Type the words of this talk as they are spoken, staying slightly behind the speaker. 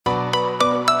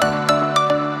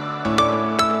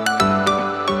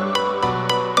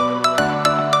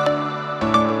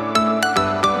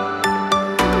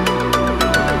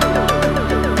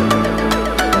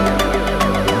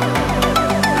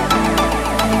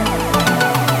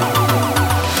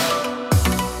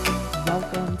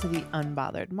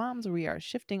Unbothered Moms, where we are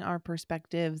shifting our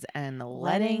perspectives and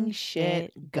Letting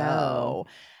shit go.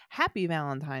 Happy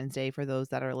Valentine's Day for those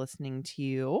that are listening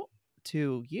to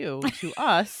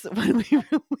us when we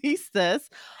release this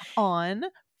on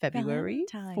February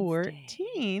Valentine's Day.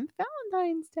 14th,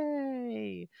 Valentine's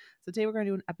Day. So today we're going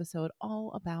to do an episode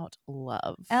all about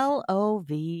love.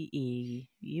 LOVE.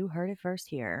 You heard it first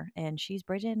here. And she's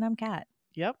Bridget and I'm Kat.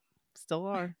 Yep, still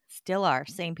are. Still are.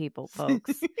 Same people,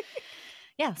 folks.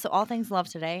 Yeah, so all things love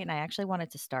today. And I actually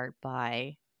wanted to start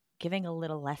by giving a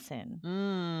little lesson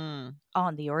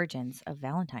on the origins of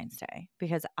Valentine's Day.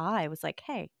 Because I was like,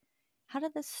 hey, how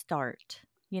did this start?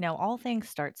 You know, all things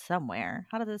start somewhere.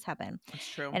 How did this happen? That's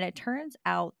true. And it turns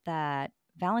out that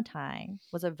Valentine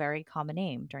was a very common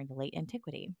name during the late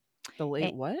antiquity. The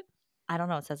late what? I don't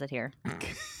know. It says it here.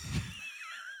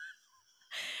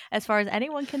 As far as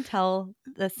anyone can tell,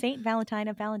 the Saint Valentine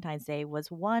of Valentine's Day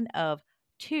was one of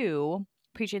two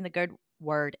preaching the good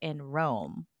word in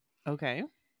Rome Okay.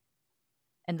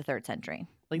 in the 3rd century.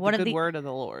 Like One the of good word of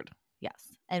the Lord.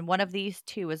 Yes. And one of these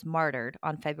two was martyred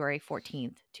on February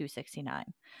 14th, 269,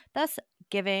 thus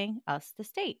giving us the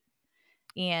state.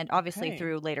 And obviously, Okay.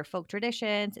 through later folk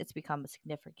traditions, it's become a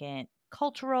significant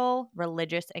cultural,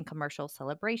 religious, and commercial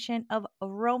celebration of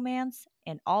romance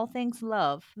and all things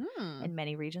love in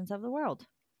many regions of the world.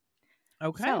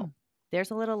 Okay. So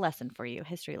there's a little lesson for you,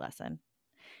 history lesson.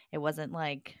 It wasn't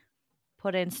like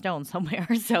put in stone somewhere.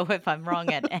 So if I'm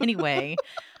wrong at any way,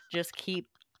 just keep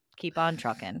on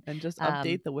trucking. And just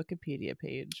update the Wikipedia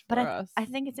page for But us. I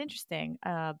think it's interesting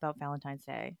about Valentine's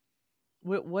Day.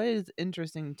 What is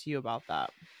interesting to you about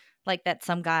that? Like that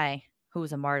some guy who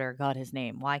was a martyr got his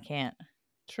name. Why can't,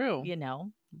 True. you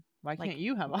know? Why like, can't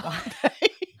you have a why- holiday?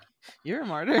 You're a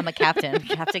martyr. I'm a captain,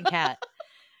 Captain Cat.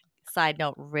 Side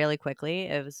note, really quickly,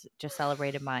 it was just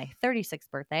celebrated my 36th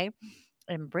birthday.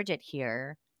 And Bridget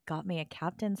here got me a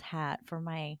captain's hat for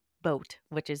my boat,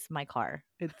 which is my car.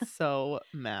 It's so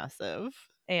massive.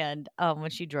 And when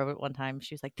she drove it one time,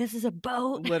 she was like, "This is a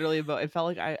boat." Literally a boat. It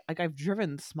felt like I've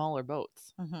driven smaller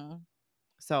boats. Mm-hmm.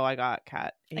 So I got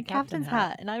Kat A captain's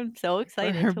hat, and I'm so her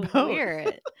excited to boat. wear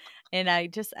it. And I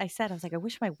said, I was like, I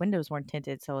wish my windows weren't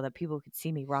tinted so that people could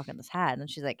see me rocking this hat. And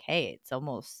she's like, hey, it's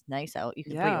almost nice out. You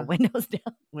can put Yeah. your windows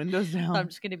down. Windows down. I'm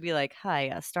just going to be like,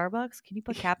 hi, Starbucks, can you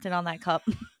put captain on that cup?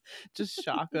 Just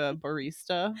shock a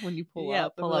barista when you pull Yeah,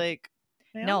 up. pull and up. be like,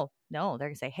 "Ma'am?" No, they're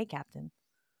going to say, hey, captain.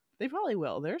 They probably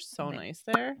will. They're so Okay. nice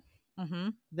there. Mm-hmm.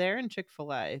 They're in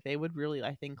Chick-fil-A. They would really,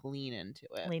 I think, lean into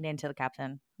it. Lean into the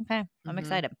captain. Okay, I'm Mhm.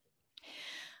 excited.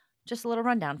 Just a little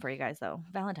rundown for you guys, though.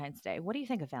 Valentine's Day. What do you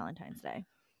think of Valentine's Day?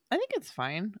 I think it's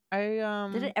fine.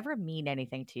 Did it ever mean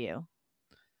anything to you?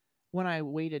 When I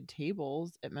waited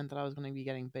tables, it meant that I was going to be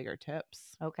getting bigger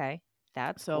tips. Okay,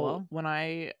 that's So cool. when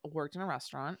I worked in a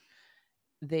restaurant,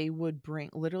 they would bring,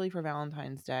 literally for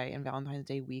Valentine's Day and Valentine's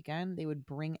Day weekend, they would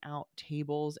bring out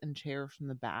tables and chairs from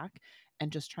the back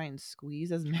and just try and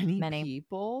squeeze as many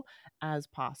people as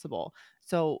possible.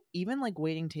 So even like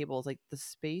waiting tables, like the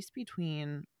space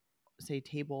between, say,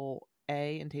 table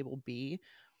A and table B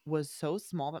was so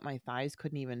small that my thighs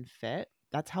couldn't even fit.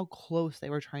 That's how close they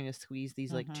were trying to squeeze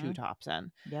these like two tops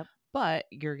in. Yep. But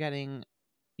you're getting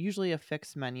usually a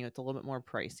fixed menu. It's a little bit more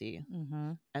pricey.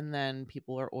 Mm-hmm. And then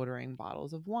people are ordering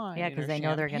bottles of wine. Yeah, because they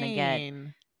know they're going to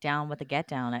get down with the get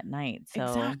down at night. So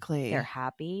exactly. They're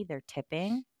happy. They're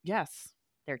tipping. Yes.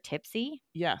 They're tipsy.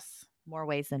 Yes. More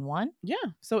ways than one. Yeah.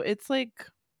 So it's like,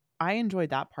 I enjoyed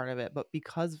that part of it. But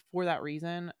because for that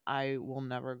reason, I will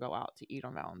never go out to eat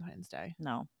on Valentine's Day.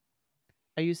 No.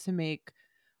 I used to make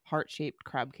heart-shaped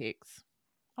crab cakes.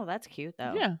 Oh, that's cute,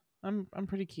 though. Yeah. I'm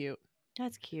pretty cute.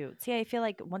 That's cute. See, I feel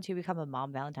like once you become a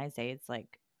mom, Valentine's Day, it's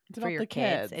like It's for about your the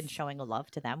kids and showing a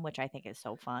love to them, which I think is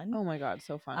so fun. Oh my God,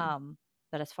 so fun.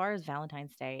 But as far as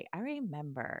Valentine's Day, I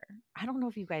remember, I don't know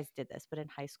if you guys did this, but in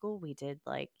high school, we did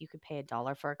like, you could pay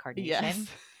 $1 for a carnation.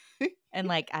 Yes. And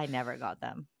like, I never got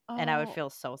them. And I would feel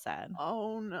so sad.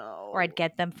 Oh no. Or I'd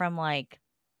get them from like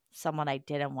someone I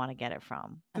didn't want to get it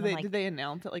from. And Did they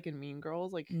announce it like in Mean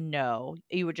Girls? Like, no,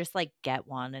 you would just like get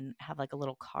one and have like a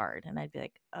little card, and I'd be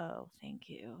like, "Oh, thank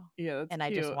you." yeah, that's and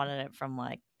cute. I just wanted it from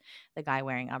like the guy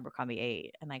wearing Abercrombie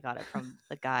 8, and I got it from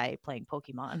the guy playing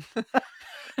Pokemon.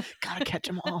 Gotta catch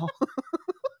them all.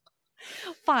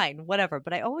 Fine, whatever.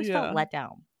 But I always felt let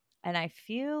down, and I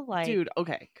feel like, dude,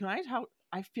 okay, can I tell?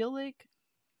 I feel like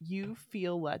you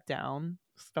feel let down.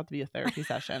 It's about to be a therapy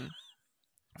session.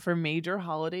 For major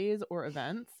holidays or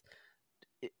events,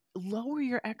 lower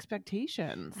your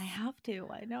expectations. I have to.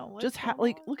 I know. Just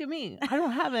like, look at me. I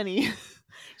don't have any.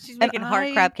 She's making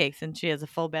heart crab cakes, and she has a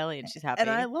full belly, and she's happy. And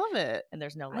I love it. And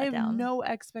there's no letdown. I have no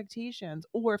expectations.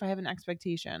 Or if I have an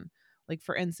expectation, Like,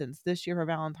 for instance, this year for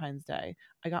Valentine's Day,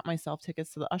 I got myself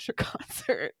tickets to the Usher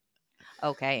concert.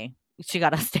 Okay. She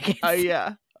got us tickets.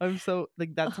 Yeah. I'm so,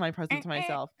 like, that's my present to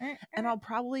myself. And I'll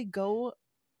probably go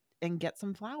and get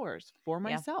some flowers for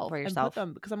myself for and yourself. put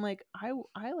them, because I'm like,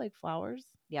 I like flowers.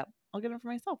 Yep. I'll get them for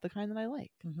myself, the kind that I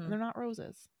like. Mhm. And they're not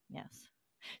roses. Yes.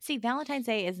 See, Valentine's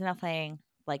Day is nothing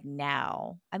like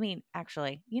now. I mean,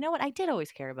 actually, you know what? I did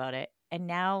always care about it. And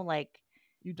now, like,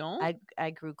 You don't? I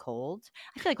grew cold.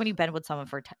 I feel like when you've been with someone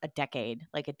for a decade,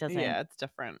 like, it doesn't, Yeah, it's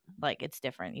different. like, it's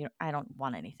different. I don't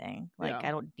want anything. Like, Yeah.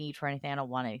 I don't need for anything. I don't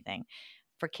want anything.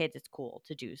 For kids, it's cool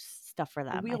to do stuff for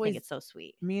them. We I always- think it's so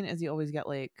sweet. Me and Izzy always get,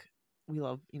 like, we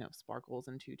love, sparkles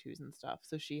and tutus and stuff.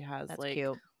 So she has That's like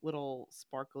cute. little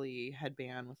sparkly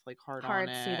headband with like heart on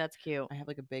Hearts, it. see, that's cute. I have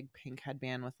like a big pink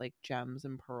headband with like gems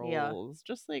and pearls.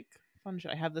 Just like fun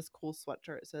shit. I have this cool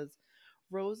sweatshirt. It says,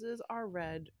 "Roses are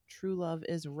red, true love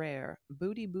is rare.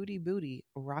 Booty, booty, booty,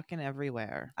 rockin'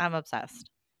 everywhere." I'm obsessed.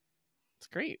 It's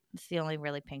great. It's the only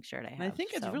really pink shirt I have. And I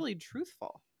think it's really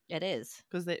truthful. It is.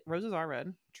 Because roses are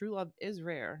red, true love is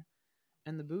rare,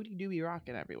 and the booty do be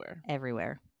rockin' everywhere.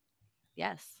 Everywhere.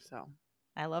 Yes. So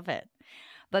I love it.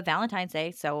 But Valentine's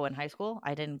Day, so in high school,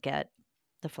 I didn't get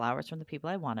the flowers from the people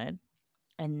I wanted.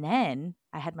 And then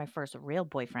I had my first real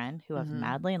boyfriend who I was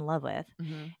madly in love with.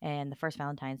 And the first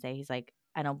Valentine's Day, he's like,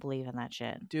 I don't believe in that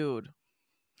shit. Dude,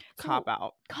 cop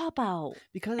out. Cop out.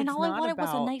 Because and it's all I not wanted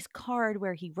about... was a nice card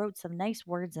where he wrote some nice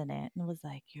words in it and was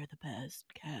like, "You're the best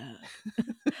cat.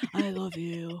 I love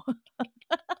you.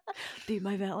 Be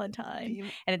my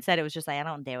Valentine." And instead it was just like, I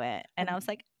don't do it. And I was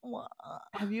like, what?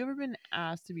 Have you ever been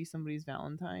asked to be somebody's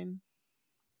Valentine?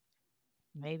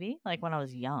 Maybe. Like when I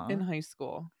was young. In high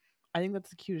school. I think that's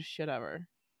the cutest shit ever.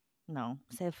 No,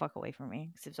 stay the fuck away from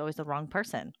me. Because it's always the wrong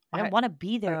person. I didn't want to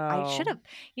be there. I should have.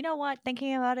 You know what?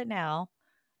 Thinking about it now,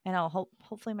 and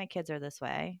hopefully my kids are this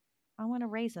way. I want to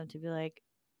raise them to be like,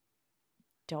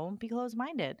 don't be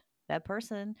closed-minded. That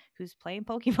person who's playing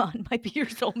Pokemon might be your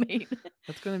soulmate.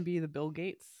 That's going to be the Bill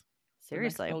Gates.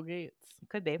 Seriously. Bill Gates. It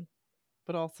could be.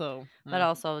 But also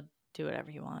do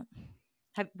whatever you want.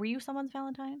 Were you someone's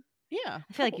Valentine? Yeah.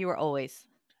 I feel like you were always.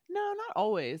 No, not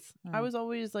always. I was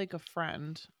always like a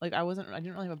friend. Like I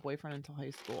didn't really have a boyfriend until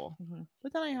high school.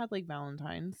 But then I had like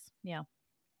Valentines. Yeah.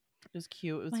 It was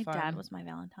cute. It was my fun. dad was my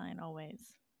Valentine always.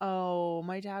 Oh,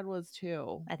 my dad was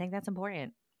too. I think that's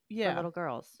important. Yeah. For little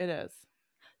girls. It is.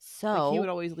 So like he would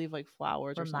always leave like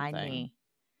flowers or something. Remind me.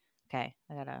 Okay,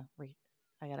 I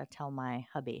gotta tell my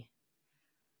hubby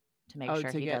to make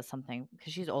sure he does something,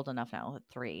 because she's old enough now,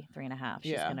 3.5.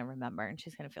 She's gonna remember, and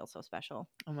she's gonna feel so special.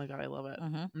 Oh my god, I love it.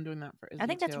 I'm doing that for Izzy I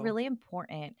think that's really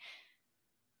important.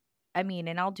 I mean,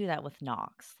 and I'll do that with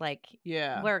Knox. Like,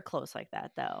 we're close like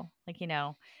that though. Like,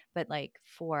 but like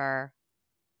for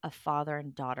a father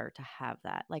and daughter to have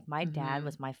that. Like my dad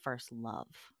was my first love.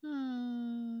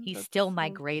 He's still my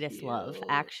greatest love,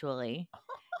 actually.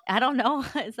 I don't know.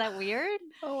 Is that weird?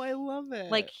 Oh, I love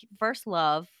it. Like first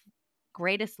love,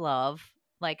 greatest love,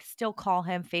 like still call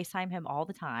him, FaceTime him all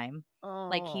the time.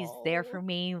 Like he's there for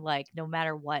me, like no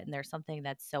matter what. And there's something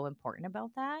that's so important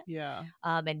about that. Yeah.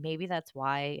 And maybe that's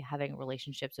why having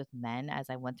relationships with men as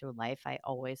I went through life, I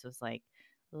always was like,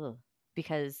 ugh,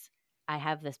 because I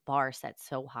have this bar set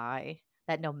so high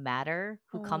that no matter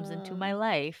who comes into my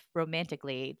life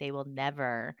romantically, they will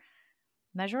never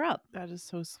measure up. That is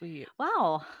so sweet.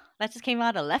 Wow. That just came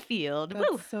out of left field.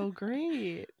 That's Woo. so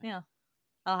great. Yeah.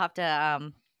 I'll have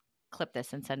to clip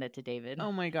this and send it to David.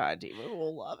 Oh my god, David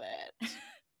will love it.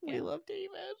 We love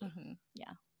David.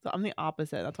 Yeah. So I'm the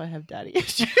opposite. That's why I have daddy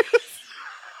issues.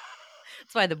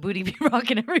 That's why the booty be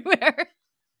rocking everywhere.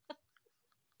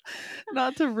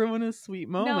 Not to ruin a sweet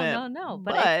moment. No.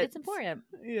 But it's important.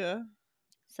 Yeah.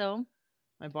 So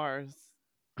my bar's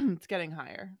it's getting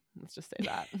higher. Let's just say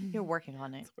that. You're working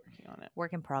on it. It's working on it.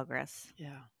 Work in progress.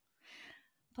 Yeah.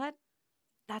 But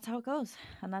that's how it goes.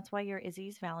 And that's why you're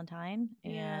Izzy's Valentine.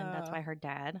 And that's why her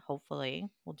dad, hopefully,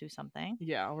 will do something.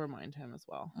 Yeah, I'll remind him as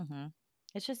well.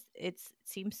 It's just, it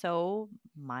seems so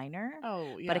minor.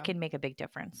 Oh, yeah. But it can make a big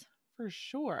difference. For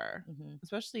sure.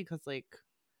 Especially because, like,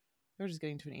 they're just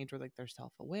getting to an age where, like, they're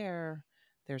self-aware.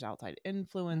 There's outside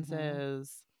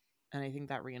influences. And I think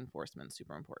that reinforcement's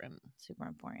super important. Super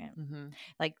important.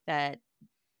 Like that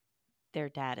their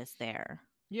dad is there.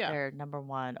 Yeah. They're number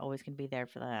one, always going to be there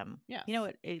for them. Yeah.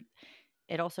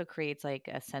 It also creates like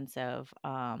a sense of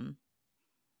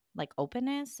like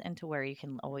openness into where you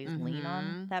can always lean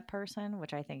on that person,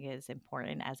 which I think is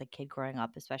important as a kid growing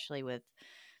up, especially with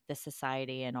the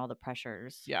society and all the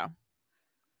pressures. Yeah.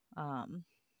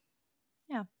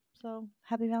 Yeah. So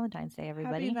happy Valentine's Day,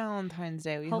 everybody. Happy Valentine's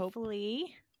Day.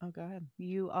 Hopefully Oh, go ahead.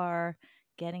 You are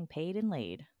getting paid and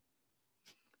laid.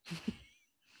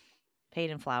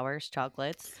 Paid in flowers,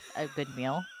 chocolates, a good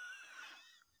meal.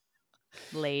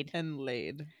 Laid. And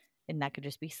laid. And that could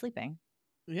just be sleeping.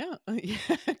 Yeah.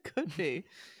 Yeah, it could be.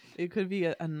 It could be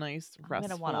a nice, restful... I'm going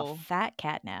to want a fat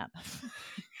cat nap.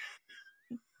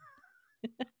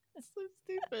 So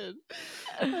stupid.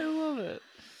 I love it.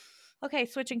 Okay,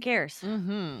 switching gears.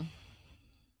 Mm-hmm.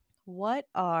 What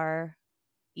are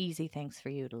easy things for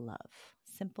you to love?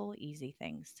 Simple, easy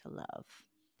things to love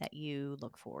that you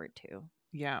look forward to.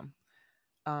 Yeah.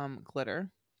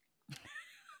 Glitter.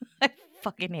 I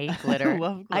fucking hate glitter. I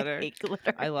love glitter. I hate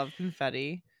glitter. I love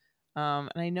confetti.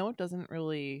 And I know it doesn't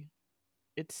really...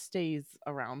 It stays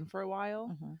around for a while.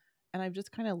 Mm-hmm. And I've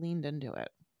just kind of leaned into it.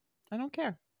 I don't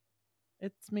care.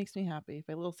 It makes me happy. If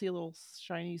I see a little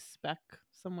shiny speck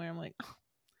somewhere, I'm like,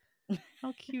 oh,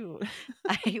 how cute.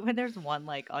 I hate when there's one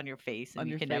like on your face and On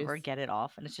you your can never face. get it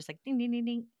off, and it's just like ding ding ding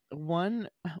ding.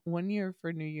 One year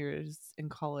for New Year's in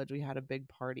college, we had a big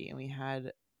party and we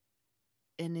had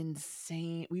an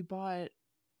insane... We bought...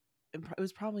 It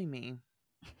was probably me.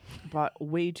 Bought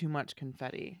way too much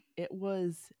confetti. It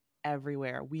was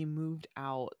everywhere. We moved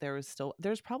out.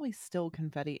 There's probably still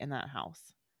confetti in that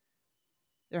house.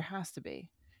 There has to be.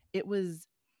 It was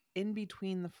in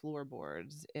between the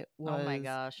floorboards. It was... Oh my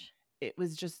gosh. It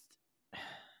was just...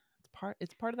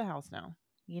 It's part of the house now.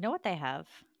 You know what they have?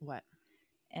 What?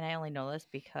 And I only know this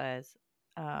because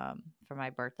for my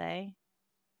birthday,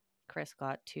 Chris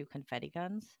got 2 confetti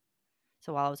guns.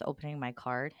 So while I was opening my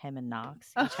card, him and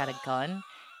Knox each had a gun,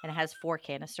 and it has 4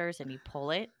 canisters, and you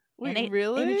pull it. Wait, and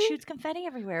really? And it shoots confetti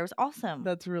everywhere. It was awesome.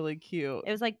 That's really cute.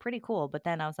 It was like pretty cool. But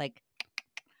then I was like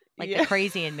Yeah. the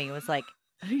crazy in me was like,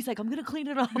 he's like, I'm gonna clean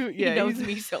it up. Yeah, he knows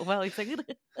me so well. He's like, he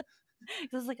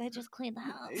was like, I just cleaned the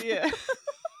house. Yeah.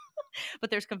 But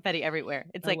there's confetti everywhere.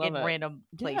 It's I like in love it. random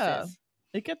places. Yeah.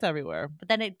 It gets everywhere. But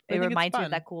then it I think it's reminds you of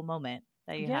fun. that cool moment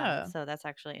that you Yeah. have. So that's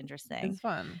actually interesting. It's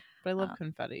fun. But I love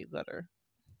confetti glitter.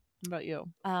 What about you?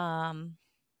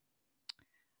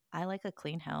 I like a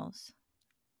clean house.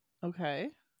 Okay.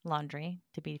 Laundry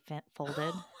to be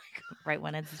folded right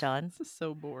when it's done. This is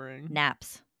so boring.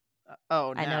 Naps.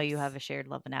 Naps. I know you have a shared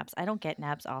love of naps. I don't get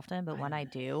naps often, but when I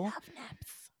do, love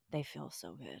naps. They feel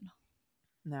so good.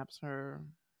 Naps are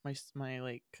my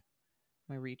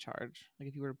recharge. Like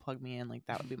if you were to plug me in, like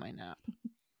that would be my nap.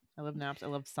 I love naps. I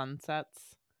love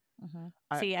sunsets. Mm-hmm.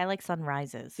 I like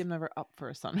sunrises. I'm never up for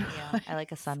a sunrise. Yeah, I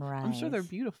like a sunrise. I'm sure they're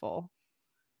beautiful.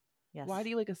 Yes. Why do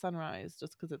you like a sunrise?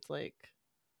 Just because it's like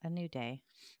a new day.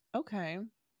 Okay.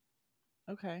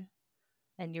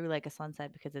 And you like a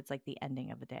sunset because it's like the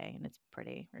ending of a day and it's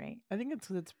pretty, right? I think it's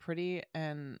because it's pretty,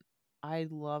 and I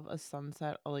love a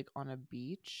sunset like on a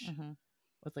beach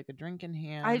with like a drink in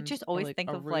hand. I just always like think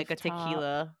of rooftop. like a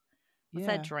tequila. What's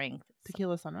that drink?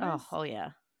 Tequila sunrise. Oh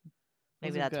yeah.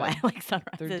 Maybe Those are that's good. why I like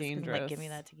sunrises. They're dangerous. Like, give me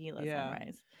that tequila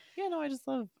sunrise. Yeah, no,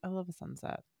 I love a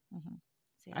sunset. Mm-hmm.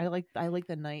 So, I like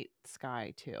the night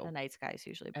sky too. The night sky is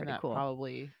usually pretty and that cool.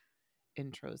 Probably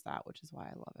intros that, which is why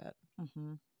I love it.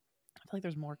 Mm-hmm. I feel like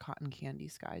there's more cotton candy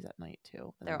skies at night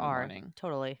too. There are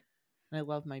totally. And I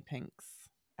love my pinks.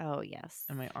 Oh yes.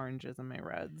 And my oranges and my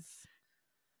reds.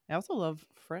 I also love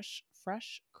fresh,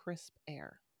 crisp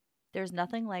air. There's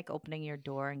nothing like opening your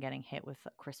door and getting hit with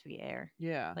crispy air.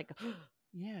 Yeah. Like,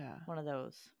 yeah. One of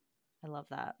those. I love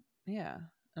that. Yeah.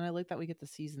 And I like that we get the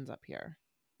seasons up here.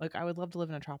 Like, I would love to live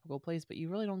in a tropical place, but you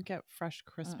really don't get fresh,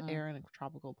 crisp air in a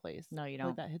tropical place. No, you don't.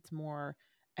 Like, that hits more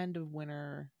end of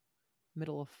winter,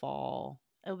 middle of fall.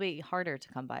 It'll be harder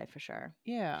to come by for sure.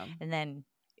 Yeah. And then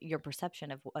your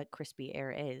perception of what crispy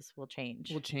air is will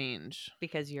change.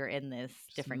 Because you're in this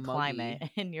different climate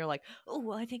and you're like,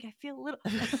 oh, I think I feel a little.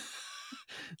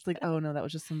 It's like, oh no, that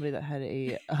was just somebody that had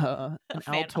an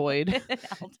Altoid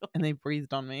and they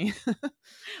breathed on me.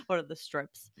 What are the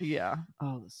strips? Yeah.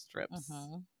 Oh, the strips.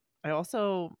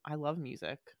 I love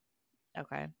music.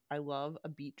 Okay. I love a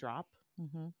beat drop.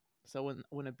 So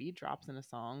when a beat drops in a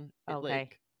song,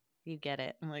 you get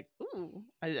it. I'm like, ooh,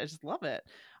 I just love it.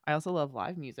 I also love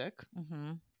live music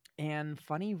and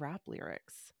funny rap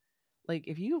lyrics. Like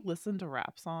if you listen to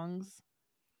rap songs,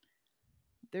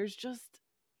 there's just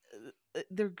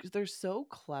they're so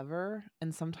clever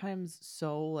and sometimes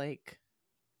so like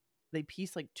they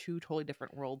piece like 2 totally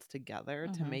different worlds together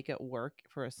to make it work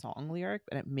for a song lyric,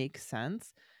 and it makes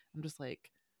sense. I'm just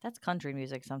like, that's country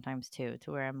music sometimes too,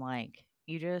 to where I'm like,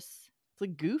 it's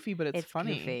like goofy, but it's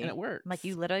funny goofy. And it works. Like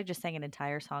you literally just sang an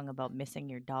entire song about missing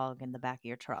your dog in the back of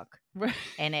your truck, right?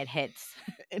 And it hits.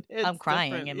 I'm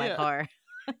crying in my car.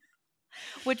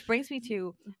 Which brings me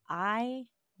to, I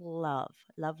love.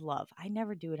 I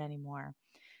never do it anymore,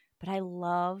 but I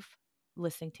love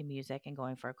listening to music and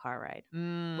going for a car ride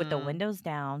with the Mm. windows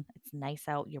down. It's nice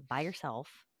out. You're by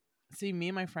yourself. See, me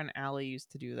and my friend Allie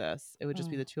used to do this. It would just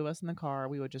be the two of us in the car.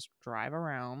 We would just drive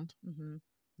around,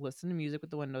 listen to music with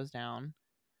the windows down.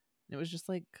 It was just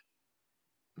like,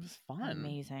 it was fun.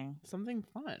 Amazing. Something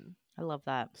fun. I love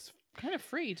that. It's kind of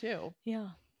free too. Yeah.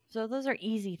 So those are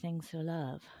easy things to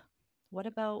love. What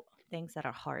about things that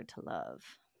are hard to love?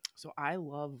 So I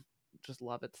love just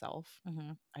love itself.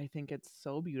 I think it's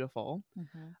so beautiful.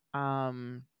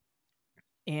 And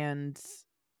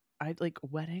I like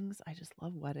weddings. I just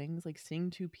love weddings. Like seeing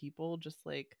two people just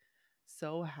like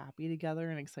so happy together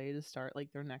and excited to start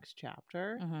like their next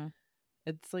chapter.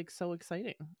 It's like so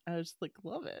exciting. I just like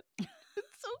love it.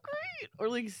 It's so great. Or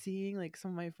like seeing like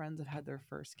some of my friends have had their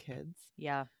first kids.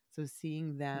 Yeah. So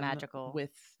seeing them magical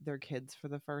with their kids for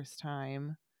the first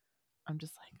time, I'm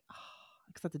just like, oh,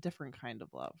 because that's a different kind of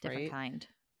love, different right? kind.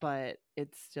 But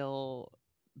it's still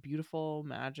beautiful,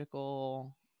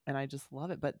 magical, and I just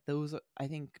love it. But those, I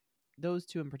think, those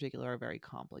two in particular are very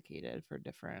complicated for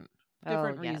different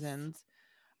reasons.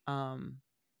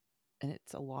 And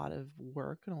it's a lot of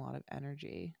work and a lot of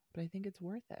energy, but I think it's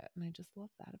worth it. And I just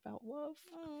love that about love.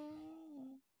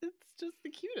 It's just the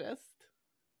cutest.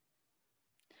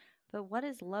 But what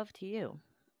is love to you?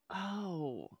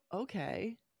 Oh,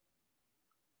 okay.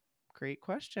 Great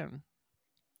question.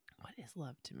 What is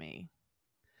love to me?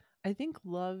 I think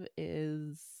love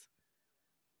is,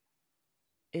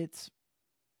 it's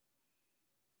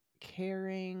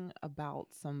caring about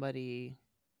somebody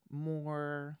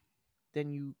more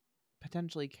than you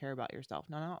potentially care about yourself.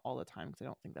 Now, not all the time, because I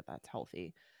don't think that that's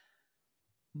healthy,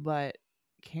 but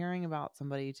caring about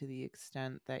somebody to the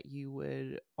extent that you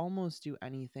would almost do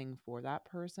anything for that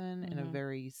person in a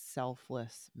very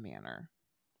selfless manner.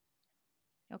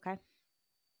 Okay.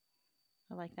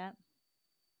 I like that.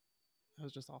 That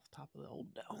was just off the top of the old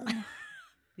dome.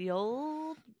 The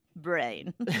old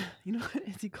brain. You know what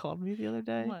Izzy called me the other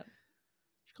day? What?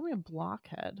 She called me a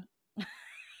blockhead.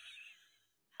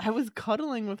 I was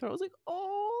cuddling with her. I was like,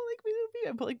 oh, like me.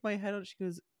 I put like my head on. She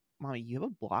goes, Mommy, you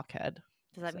have a blockhead.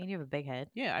 Does that mean you have a big head?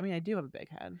 Yeah, I mean, I do have a big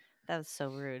head. That was so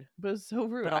rude. But it was so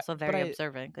rude. But also very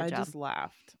observant. Good job. I just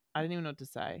laughed. I didn't even know what to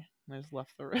say. I just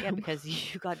left the room. Yeah, because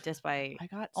you got dissed by I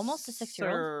got almost a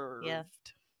 6-year-old. Yeah.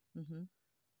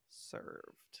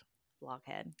 Served.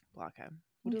 Blockhead.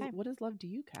 What is love to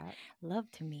you, Kat?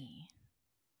 Love to me.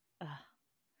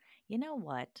 You know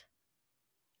what?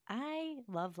 I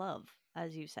love,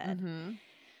 as you said.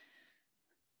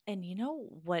 And you know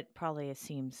what probably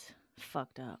seems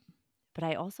fucked up? But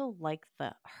I also like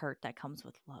the hurt that comes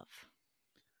with love.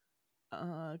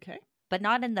 Okay. But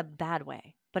not in the bad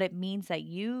way. But it means that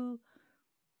you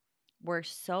were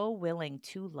so willing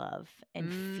to love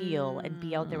and feel and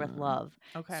be out there with love.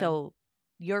 Okay. So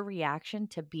your reaction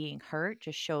to being hurt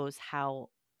just shows how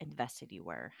invested you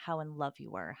were, how in love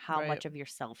you were, how much of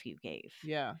yourself you gave.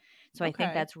 Yeah. So I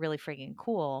think that's really freaking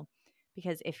cool,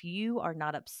 because if you are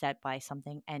not upset by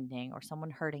something ending or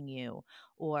someone hurting you,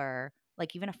 or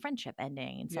like even a friendship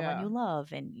ending and someone you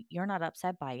love and you're not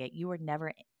upset by it, you were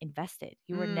never invested.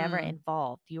 You were never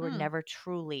involved. You were never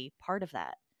truly part of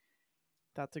that.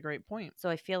 That's a great point. So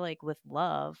I feel like with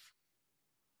love,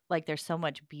 like there's so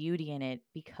much beauty in it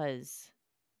because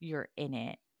you're in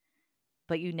it,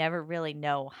 but you never really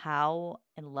know how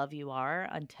in love you are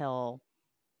until,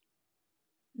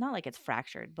 not like it's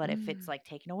fractured, but if it's like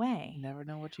taken away. You never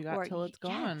know what you got till it's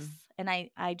gone. Yes. And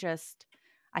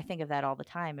I think of that all the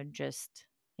time, and just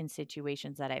in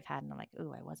situations that I've had, and I'm like,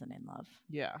 ooh, I wasn't in love.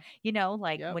 Yeah. You know,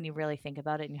 like when you really think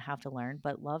about it and you have to learn.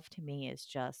 But love to me is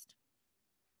just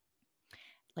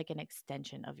like an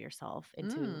extension of yourself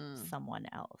into someone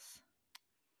else.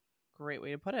 Great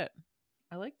way to put it.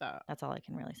 I like that. That's all I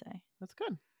can really say. That's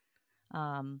good.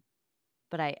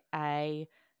 But I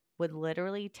would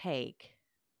literally take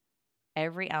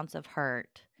every ounce of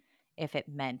hurt if it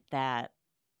meant that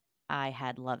I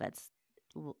had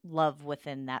love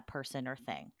within that person or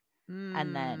thing.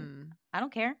 And then I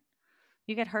don't care.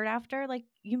 You get hurt after, like,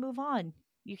 you move on.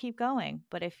 You keep going.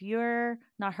 But if you're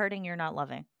not hurting, you're not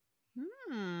loving.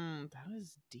 That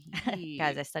was deep.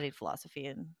 Guys, I studied philosophy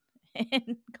in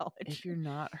college. If you're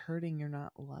not hurting, you're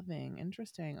not loving.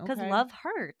 Interesting. Okay. Because love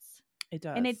hurts. It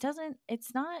does. And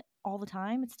it's not all the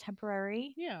time. It's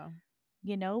temporary. Yeah.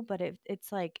 You know, but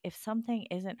it's like if something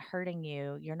isn't hurting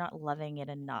you, you're not loving it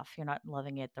enough. You're not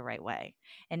loving it the right way.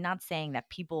 And not saying that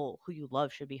people who you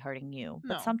love should be hurting you,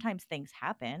 but sometimes things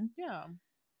happen. Yeah.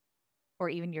 Or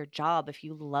even your job, if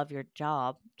you love your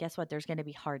job, guess what? There's going to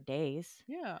be hard days.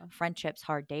 Yeah. Friendships,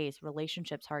 hard days.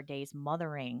 Relationships, hard days.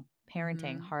 Mothering,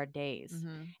 parenting, hard days.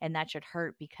 Mm-hmm. And that should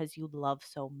hurt because you love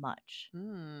so much.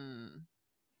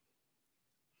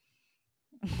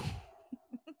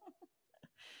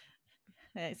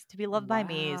 To be loved by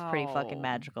me is pretty fucking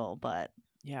magical, but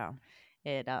yeah,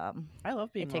 it I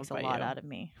love being it takes a loved by lot you. out of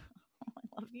me.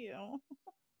 I love you.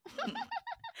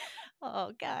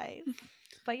 Oh, guys.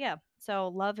 But yeah, so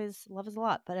love is a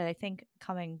lot. But I think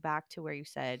coming back to where you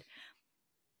said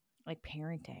like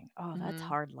parenting, oh, that's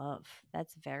hard love.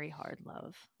 That's very hard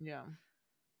love. Yeah.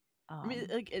 I mean,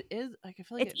 like it is like I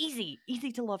feel like it's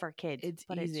easy to love our kids. It's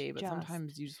but easy, but just,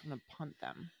 sometimes you just want to punt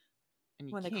them, and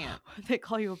you when can't. They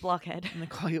call you a blockhead, And they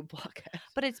call you a blockhead.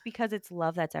 But it's because it's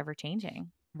love that's ever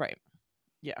changing, Right?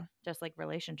 Yeah. just like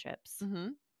relationships.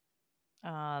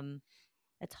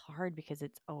 It's hard because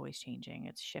it's always changing,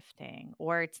 it's shifting,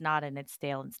 or it's not, and it's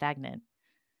stale and stagnant.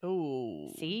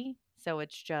 Oh, see, so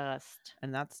it's just,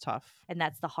 and that's tough. And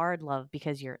that's the hard love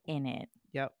because you're in it.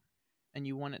 Yep. And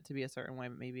you want it to be a certain way,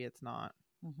 but maybe it's not.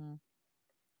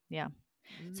 Yeah.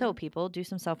 So people, do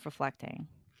some self-reflecting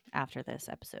after this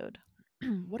episode.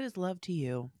 What is love to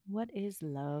you? What is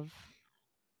love?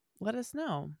 Let us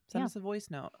know. Send us a voice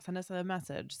note. Send us a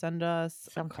message. Send us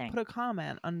something. Put a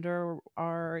comment under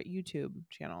our YouTube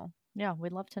channel. Yeah,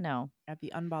 we'd love to know. At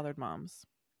the Unbothered Moms.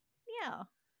 Yeah.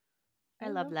 I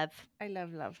love love. I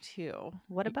love love too.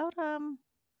 What about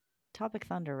Topic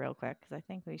Thunder real quick? Because I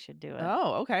think we should do it.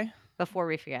 Oh, okay. Before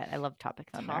we forget, I love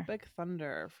Topic Thunder. Topic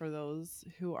Thunder for those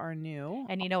who are new.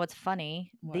 And you know what's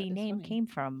funny? The name came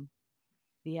from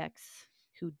the ex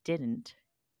who didn't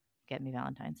get me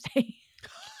Valentine's Day.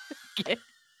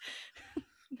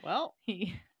 Well,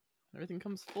 everything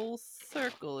comes full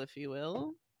circle, if you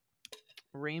will.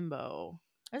 Rainbow.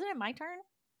 Isn't it my turn?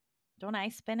 Don't I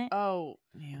spin it? Oh,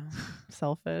 yeah.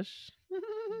 Selfish.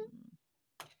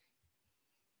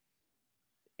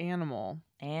 Animal.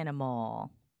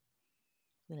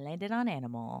 We landed on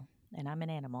animal, and I'm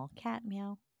an animal. Cat,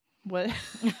 meow. What?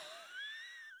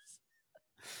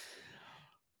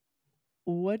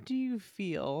 What do you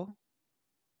feel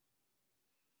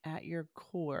at your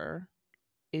core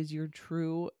is your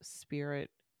true spirit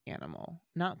animal?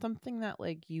 Not something that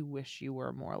like you wish you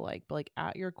were more like, but like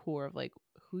at your core of like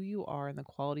who you are and the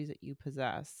qualities that you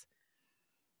possess.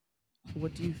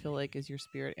 What do you feel like is your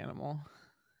spirit animal?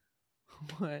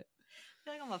 What? I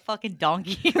feel like I'm a fucking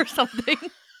donkey or something.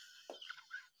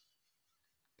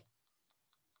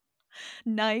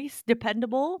 Nice,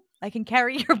 dependable. I can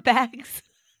carry your bags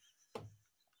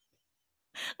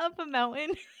up a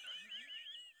mountain.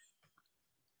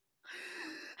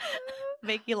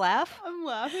 Make you laugh? I'm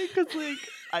laughing because like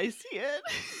I see it.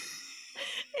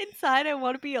 Inside, I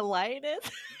want to be a lioness.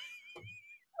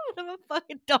 But I'm a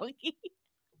fucking donkey.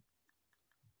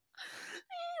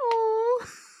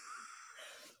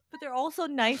 But they're also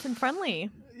nice and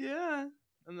friendly. Yeah.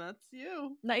 And that's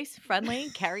you. Nice, friendly,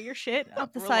 carry your shit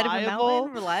up the side of a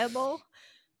mountain. Reliable.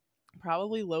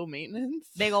 Probably low maintenance.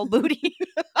 Big old booty.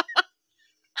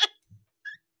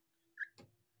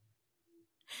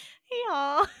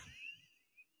 Yeah.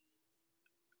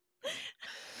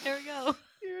 There we go.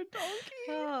 You're a donkey.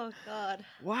 Oh, God.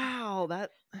 Wow.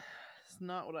 That's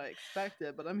not what I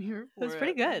expected, but I'm here for it. It was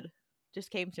pretty good. Just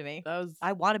came to me. That was...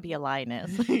 I want to be a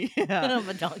lioness. Yeah. I'm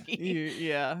a donkey.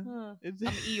 Yeah. I'm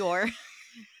Eeyore.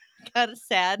 Kind of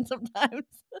sad sometimes.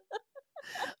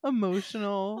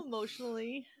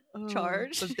 Emotionally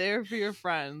charged. But there for your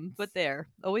friends. But there.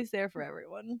 Always there for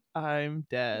everyone. I'm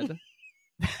dead.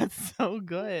 That's so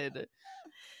good.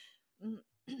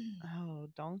 Oh,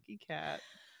 Donkey Cat.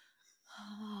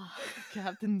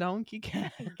 Captain Donkey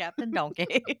Cat. Captain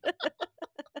Donkey.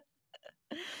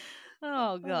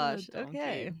 Oh, gosh.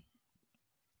 Okay.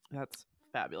 That's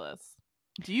fabulous.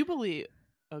 Do you believe...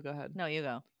 Oh, go ahead. No, you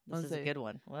go. This is a good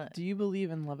one. What? Do you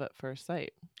believe in love at first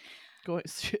sight? Going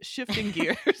shifting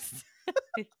gears.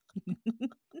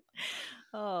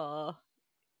 Oh.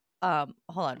 Hold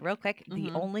on, real quick.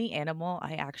 The only animal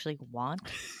I actually want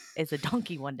is a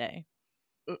donkey one day.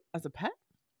 As a pet?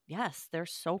 Yes, they're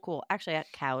so cool. Actually, a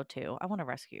cow too. I want to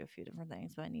rescue a few different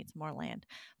things, but I need some more land.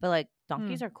 But like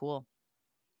donkeys are cool.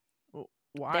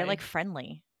 Why? They're like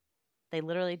friendly. They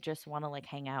literally just want to like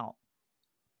hang out.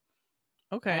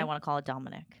 Okay. And I want to call it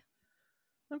Dominic.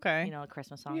 Okay. You know, a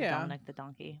Christmas song, Dominic the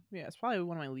Donkey. Yeah, it's probably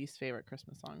one of my least favorite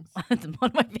Christmas songs. It's one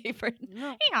of my favorite.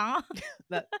 Yeah.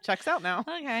 That checks out now.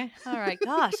 Okay. All right.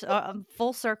 Gosh,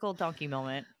 full circle donkey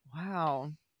moment.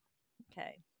 Wow.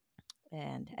 Okay.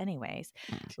 And anyways,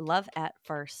 love at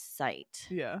first sight.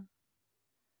 Yeah.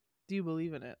 Do you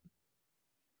believe in it?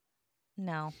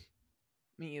 No.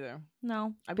 Me either.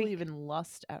 No. I believe in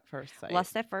lust at first sight.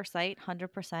 Lust at first sight,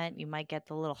 100%. You might get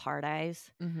the little hard eyes.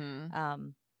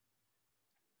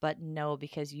 But no,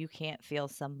 because you can't feel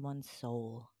someone's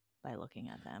soul by looking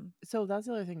at them. So that's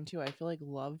the other thing too. I feel like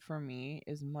love for me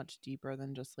is much deeper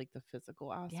than just like the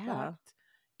physical aspect. Yeah.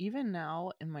 Even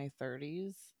now in my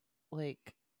 30s,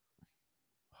 like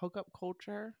hookup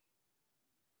culture,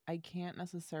 I can't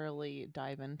necessarily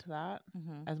dive into that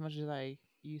as much as I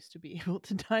used to be able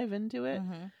to dive into it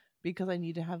because I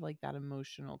need to have like that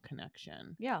emotional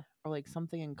connection. Yeah. Or like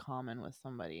something in common with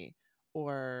somebody,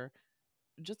 or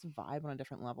just vibe on a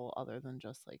different level other than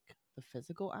just like the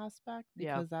physical aspect,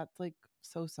 because that's like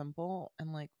so simple,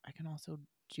 and like I can also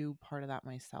do part of that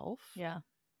myself. Yeah.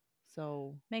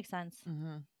 So makes sense.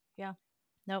 Yeah.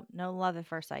 Nope. No love at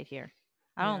first sight here.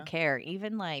 I Yeah. don't care.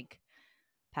 Even like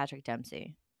Patrick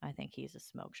Dempsey, I think he's a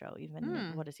smoke show.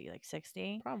 Even what is he, like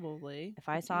 60? Probably. If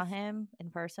I saw him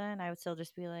in person, I would still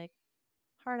just be like,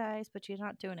 hard eyes, but you're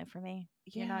not doing it for me.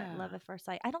 You're not love at first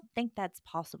sight. I don't think that's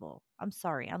possible. I'm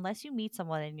sorry. Unless you meet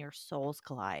someone and your souls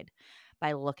collide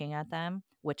by looking at them,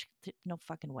 which no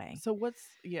fucking way. So what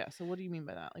do you mean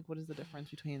by that? Like, what is the difference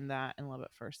between that and love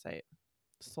at first sight?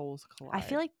 Souls collide.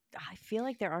 I feel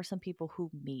like there are some people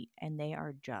who meet and they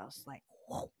are just like,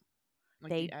 whoa.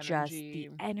 Like the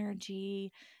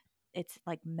energy, it's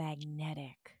like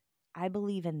magnetic. I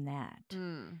believe in that.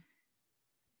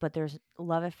 But there's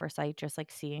love at first sight, just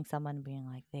like seeing someone being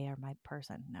like, they are my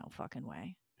person. No fucking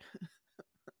way.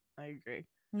 I agree.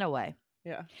 No way.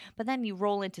 Yeah. But then you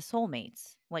roll into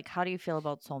soulmates. Like, how do you feel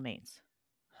about soulmates?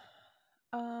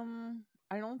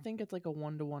 I don't think it's like a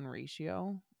 1-to-1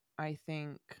 ratio. I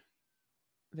think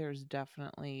there's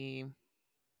definitely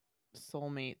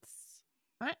soulmates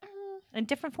in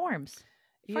different forms.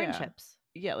 Friendships.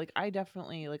 Yeah, like I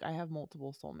definitely, like I have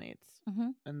multiple soulmates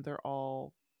and they're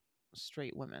all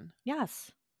straight women.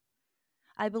 Yes.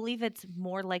 I believe it's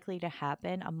more likely to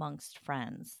happen amongst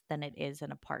friends than it is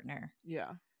in a partner.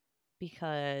 Yeah.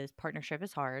 Because partnership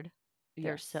is hard.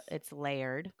 Yes. It's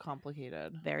layered.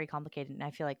 Complicated. Very complicated. And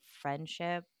I feel like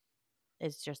friendship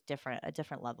is just different, a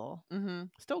different level.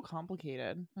 Still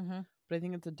complicated. But I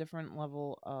think it's a different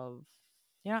level of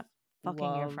you're not fucking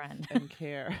love your friend and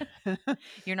care.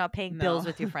 You're not paying bills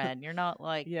with your friend. You're not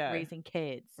like raising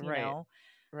kids, you know?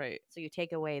 Right. So you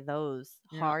take away those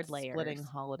You're hard not layers. Splitting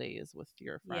holidays with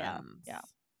your friends.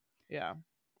 Yeah.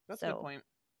 That's a good point.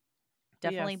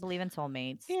 Definitely believe in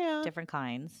soulmates. Yeah. Different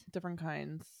kinds.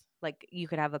 Like you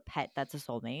could have a pet that's a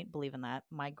soulmate. Believe in that.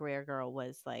 My Greer girl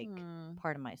was like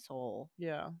part of my soul.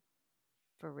 Yeah.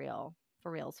 For real.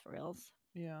 For reals.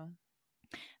 Yeah.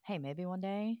 Hey, maybe one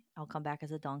day I'll come back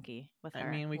as a donkey with her.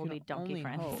 I mean, we'll be donkey only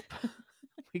friends. hope.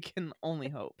 We can only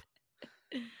hope.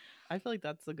 I feel like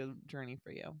that's a good journey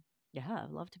for you. Yeah,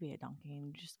 I'd love to be a donkey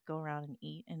and just go around and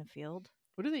eat in a field.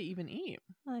 What do they even eat?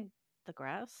 Like the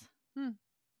grass.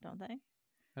 Don't they?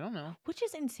 I don't know. Which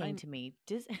is insane to me.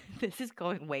 This is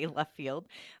going way left field,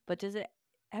 but does it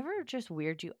ever just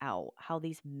weird you out how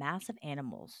these massive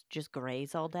animals just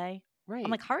graze all day? Right.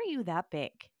 I'm like, how are you that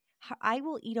big? I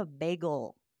will eat a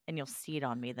bagel and you'll see it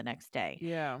on me the next day.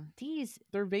 Yeah.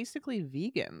 They're basically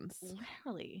vegans.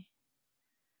 Literally.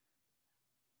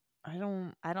 I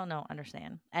don't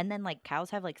understand. And then like cows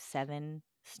have like 7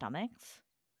 stomachs.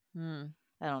 I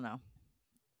don't know.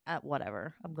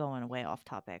 Whatever. I'm going way off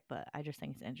topic, but I just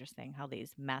think it's interesting how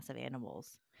these massive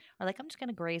animals are like, I'm just going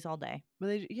to graze all day. But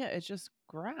it's just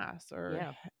grass,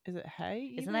 or is it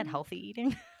hay? Isn't that healthy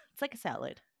eating? It's like a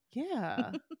salad.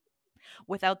 Yeah.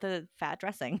 Without the fat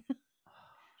dressing.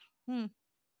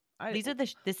 This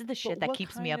is the shit that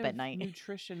keeps me up at night.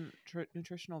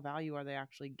 Nutritional value are they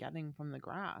actually getting from the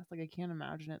grass? Like I can't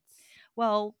imagine it's.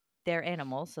 Well, they're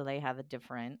animals, so they have a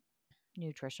different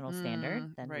nutritional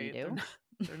standard than we do.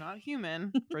 They're not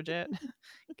human, Bridget.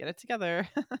 Get it together.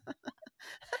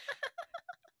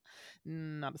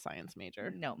 Not a science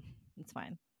major. No, it's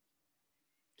fine.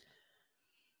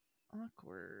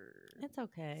 Awkward. It's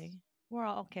okay. We're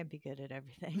all can't be good at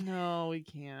everything. No, we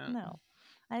can't. No.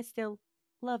 I still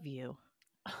love you.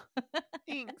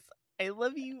 Thanks. I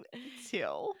love you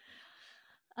too.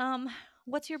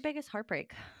 What's your biggest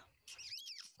heartbreak?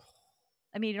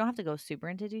 I mean, you don't have to go super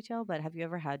into detail, but have you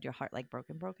ever had your heart like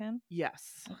broken?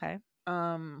 Yes. Okay.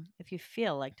 If you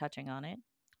feel like touching on it.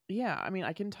 Yeah, I mean,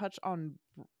 I can touch on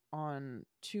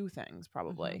 2 things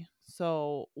probably.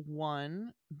 So,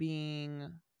 one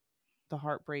being the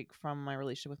heartbreak from my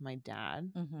relationship with my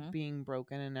dad being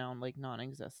broken and now like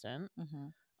non-existent.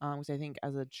 Because I think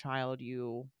as a child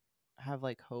you have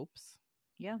like hopes.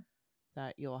 Yeah.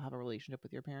 That you'll have a relationship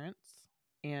with your parents.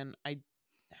 And I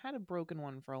had a broken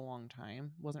one for a long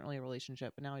time. It wasn't really a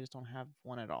relationship, but now I just don't have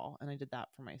one at all. And I did that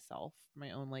for myself, for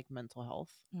my own like mental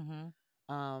health.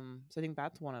 So I think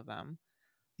that's one of them.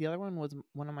 The other one was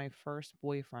one of my first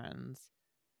boyfriends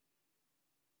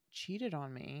cheated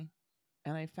on me,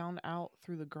 and I found out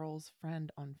through the girl's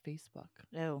friend on Facebook.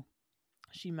 Oh.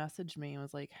 She messaged me and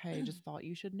was like, hey, just thought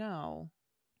you should know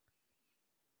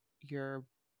your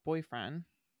boyfriend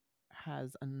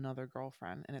has another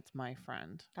girlfriend and it's my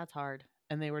friend. That's hard.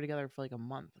 And they were together for like a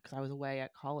month because I was away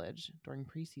at college during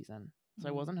preseason. So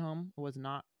I wasn't home. I was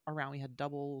not around. We had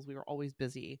doubles. We were always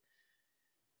busy.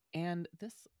 And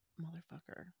this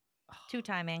motherfucker. Two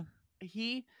timing.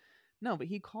 He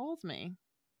calls me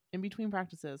in between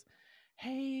practices.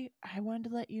 Hey, I wanted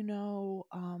to let you know,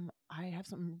 I have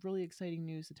some really exciting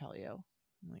news to tell you.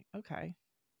 I'm like, okay,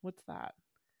 what's that?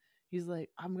 He's like,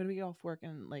 I'm going to be off work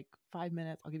in like 5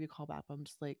 minutes. I'll give you a call back. But I'm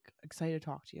just like excited to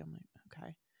talk to you. I'm like,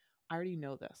 okay. I already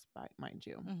know this, mind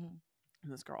you,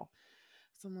 and this girl.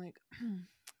 So I'm like,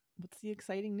 what's the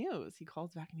exciting news? He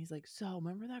calls back and he's like, so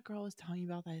remember that girl I was telling you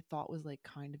about that I thought was like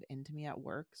kind of into me at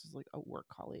work? This was like a work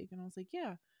colleague. And I was like,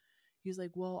 yeah. He's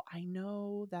like, well, I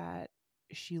know that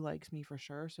she likes me for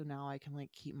sure. So now I can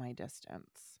like keep my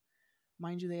distance.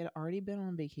 Mind you, they had already been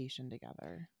on vacation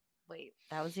together. Wait,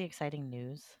 that was the exciting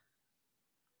news?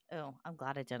 Oh, I'm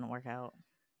glad it didn't work out.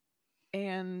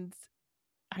 And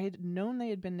I had known they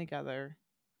had been together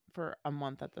for a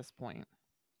month at this point.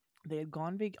 They had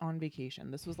gone on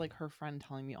vacation. This was like her friend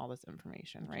telling me all this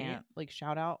information, right? Can't. Like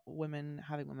shout out women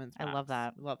having women's backs. I love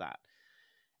that. Love that.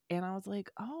 And I was like,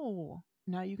 oh,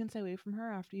 now you can stay away from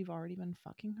her after you've already been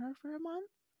fucking her for a month?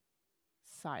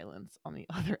 Silence on the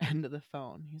other end of the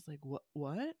phone. He's like,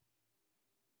 what?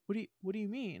 What do you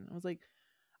mean? I was like,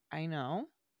 I know.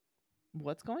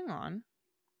 What's going on?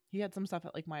 He had some stuff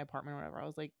at like my apartment or whatever. I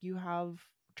was like, you have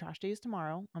trash days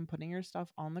tomorrow. I'm putting your stuff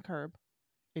on the curb.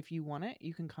 If you want it,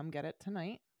 you can come get it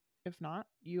tonight. If not,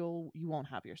 you won't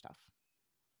have your stuff.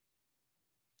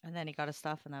 And then he got his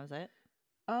stuff and that was it?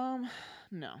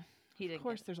 No. He didn't. Of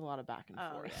course, there's a lot of back and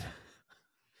forth. Yeah.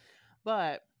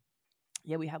 But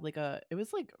yeah, we had like it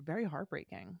was like very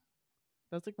heartbreaking.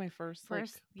 That was like my first like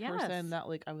person that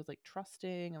like I was like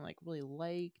trusting and like really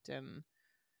liked, and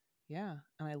yeah,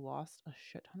 and I lost a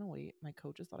shit ton of weight. My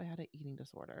coaches thought I had an eating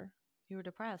disorder. You were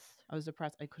depressed. I was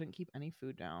depressed. I couldn't keep any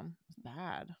food down. It was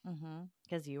bad.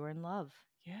 Because you were in love.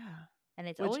 Yeah. And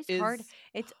it's always hard.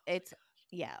 It's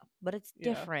yeah, but it's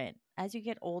different. As you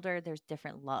get older, there's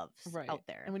different loves out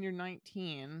there. And when you're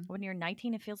 19,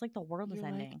 it feels like the world is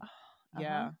ending. Like, oh,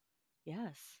 yeah.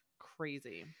 Yes.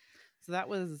 Crazy. So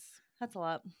that's a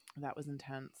lot. That was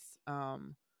intense.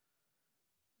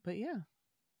 But yeah.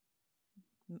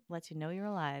 Lets you know you're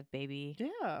alive, baby.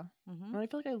 Yeah. And I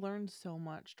feel like I learned so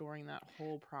much during that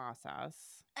whole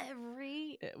process.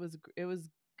 It was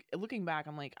looking back,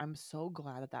 I'm like, I'm so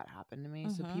glad that happened to me.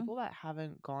 So people that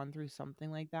haven't gone through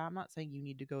something like that, I'm not saying you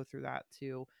need to go through that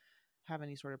to have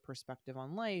any sort of perspective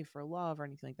on life or love or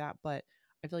anything like that, but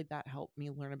I feel like that helped me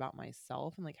learn about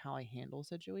myself and like how I handle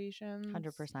situations.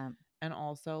 100%. And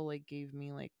also like gave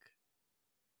me like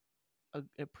a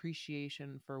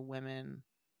appreciation for women,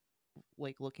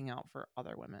 like looking out for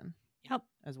other women. Yep.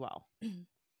 As well.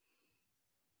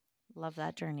 Love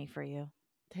that journey for you.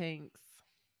 Thanks.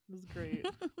 It was great.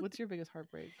 What's your biggest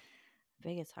heartbreak?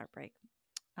 Biggest heartbreak.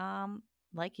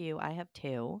 Like you, I have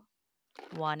two.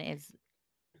 One is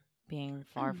being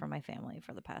far from my family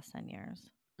for the past 10 years.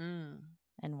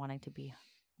 And wanting to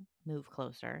move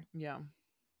closer. Yeah.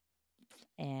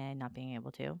 And not being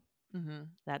able to.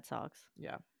 That sucks.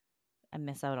 Yeah. I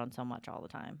miss out on so much all the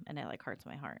time, and it like hurts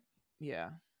my heart. Yeah.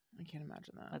 I can't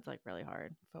imagine that. That's like really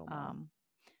hard.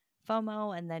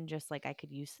 FOMO. And then just like I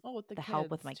could use the help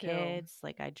with my too. kids.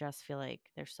 Like I just feel like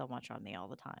there's so much on me all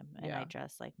the time, and I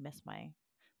just like miss my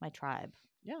tribe.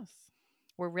 Yes.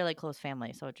 We're really close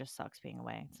family, so it just sucks being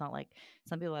away. It's not like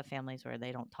some people have families where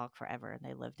they don't talk forever and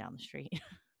they live down the street.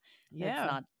 Yeah.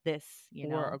 It's not this,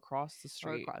 or across the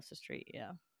street.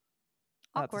 Yeah.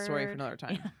 That's a story for another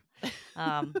time.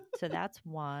 Yeah. So that's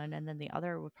one. And then the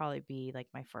other would probably be like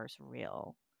my first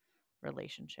real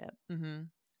relationship. We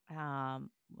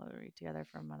were together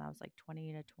from when I was like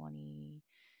 20 to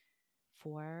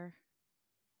 24.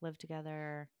 Lived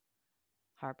together.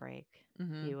 Heartbreak.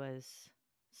 He was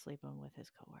sleeping with his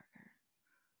coworker.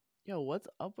 Yo, what's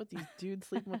up with these dudes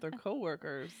sleeping with their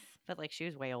coworkers? But like she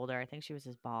was way older. I think she was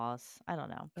his boss. I don't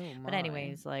know. Oh my. But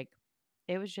anyways, like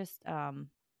it was just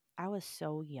I was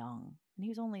so young. And he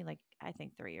was only like I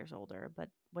think 3 years older. But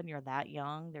when you're that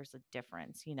young, there's a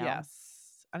difference, you know? Yes.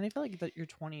 And I feel like that your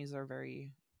 20s are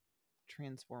very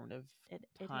transformative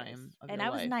time of and your I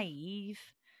life. was naive.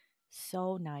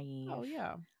 So naive. Oh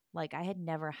yeah. Like I had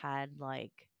never had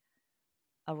like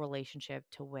a relationship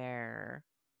to where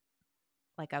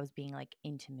like I was being like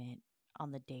intimate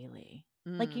on the daily.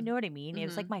 Like, you know what I mean? It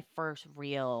was like my first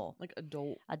real like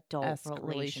adult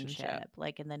relationship.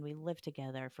 Like, and then we lived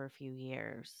together for a few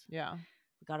years. Yeah.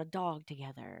 We got a dog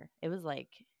together. It was like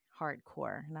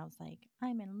hardcore. And I was like,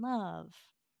 I'm in love.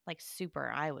 Like,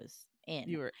 super. I was in.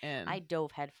 You were in. I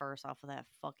dove headfirst off of that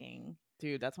fucking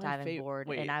that's my diving board.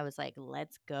 Wait. And I was like,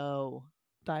 let's go.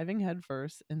 Diving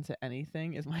headfirst into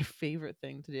anything is my favorite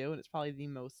thing to do. And it's probably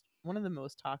one of the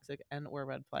most toxic and or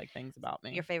red flag things about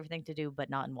me. Your favorite thing to do,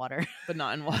 but not in water. But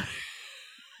not in water.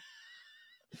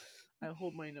 I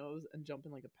hold my nose and jump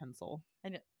in like a pencil.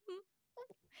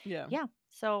 Yeah. Yeah.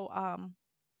 So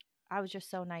I was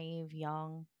just so naive,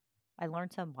 young. I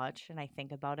learned so much, and I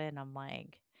think about it and I'm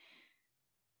like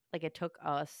it took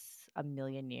us a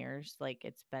million years. Like,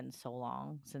 it's been so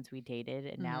long since we dated,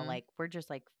 and now like we're just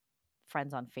like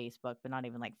friends on Facebook, but not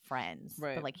even like friends.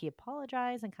 Right. But like he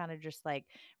apologized and kind of just like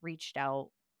reached out.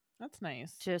 That's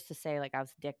nice. Just to say like I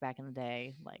was a dick back in the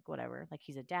day, like whatever. Like,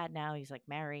 he's a dad now, he's like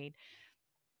married.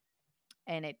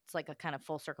 And it's like a kind of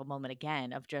full circle moment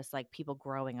again of just like people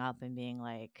growing up and being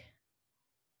like,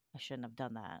 I shouldn't have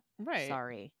done that. Right.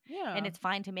 Sorry. Yeah. And it's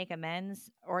fine to make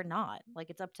amends or not. Like,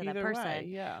 it's up to Either that person. way,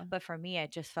 yeah. But for me, I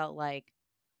just felt like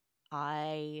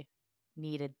I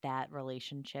needed that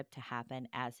relationship to happen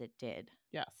as it did.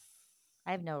 Yes.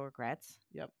 I have no regrets.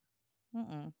 Yep.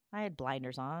 I had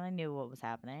blinders on. I knew what was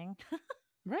happening.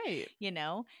 Right. You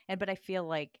know? But I feel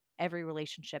like every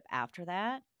relationship after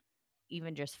that,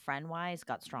 even just friend-wise,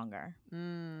 got stronger.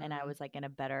 And I was like in a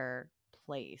better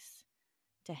place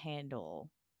to handle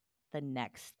the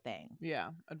next thing.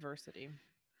 Yeah. Adversity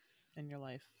in your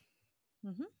life.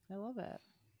 I love it.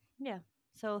 Yeah.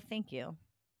 So thank you.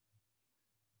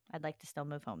 I'd like to still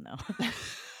move home though.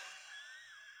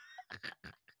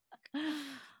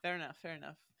 Fair enough. Fair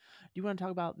enough. Do you want to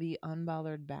talk about the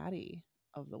unbothered baddie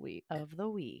of the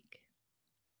week?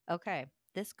 Okay.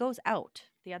 This goes out.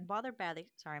 The unbothered baddie.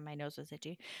 Sorry, my nose was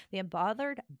itchy. The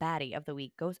unbothered baddie of the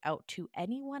week goes out to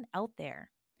anyone out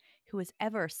there who has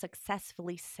ever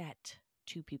successfully set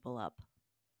two people up.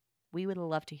 We would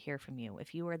love to hear from you.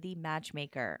 If you are the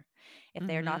matchmaker, if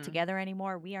they're not together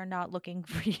anymore, we are not looking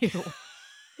for you.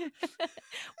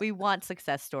 We want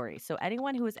success stories. So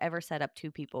anyone who has ever set up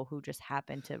two people who just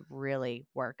happen to really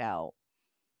work out,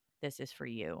 this is for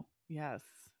you. Yes.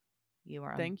 You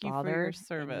are Thank you for your unbothered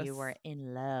service. and you are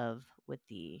in love with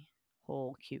the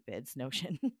whole Cupid's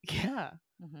notion. Yeah.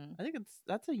 I think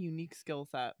that's a unique skill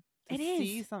set.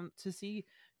 To see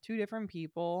two different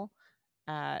people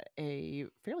at a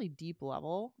fairly deep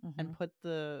level and put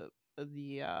the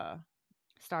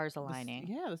stars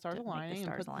aligning. The stars aligning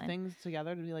and put the things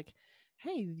together to be like,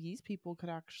 hey, these people could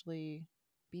actually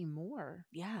be more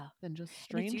than just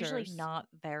strangers. And it's usually not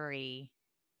very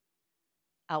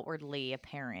outwardly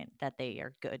apparent that they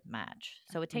are good match.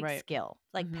 So it takes skill.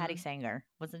 Like Patty Sanger.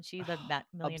 Wasn't she the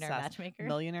millionaire matchmaker?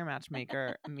 Millionaire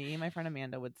matchmaker. Me and my friend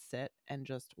Amanda would sit and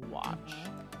just watch.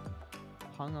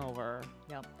 Hungover.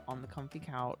 Yep. On the comfy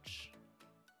couch.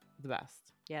 The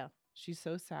best. Yeah. She's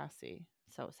so sassy.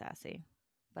 So sassy.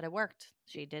 But it worked.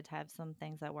 She did have some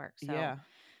things that worked. So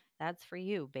that's for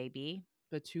you, baby.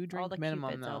 The 2 drink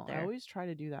minimum, though. I always try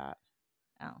to do that.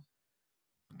 Oh.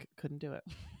 Couldn't do it.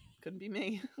 Couldn't be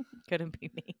me. Couldn't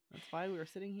be me. That's why we were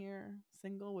sitting here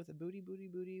single with a booty,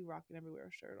 rocking everywhere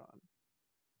shirt on.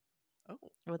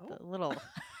 Oh. With the little...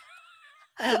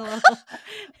 oh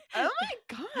my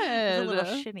god! A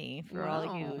little shimmy for all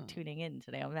of you tuning in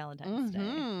today on Valentine's Day.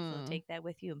 So take that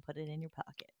with you and put it in your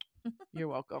pocket. You're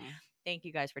welcome. Thank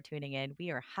you guys for tuning in. We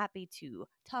are happy to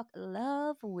talk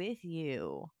love with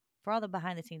you. For all the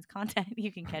behind the scenes content,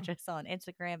 you can catch us on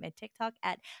Instagram and TikTok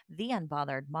at The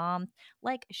Unbothered Mom.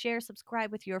 Like, share,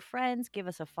 subscribe with your friends. Give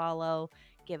us a follow.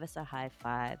 Give us a high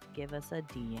five. Give us a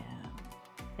DM.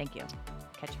 Thank you.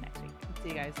 Catch you next week. See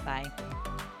you guys. Bye.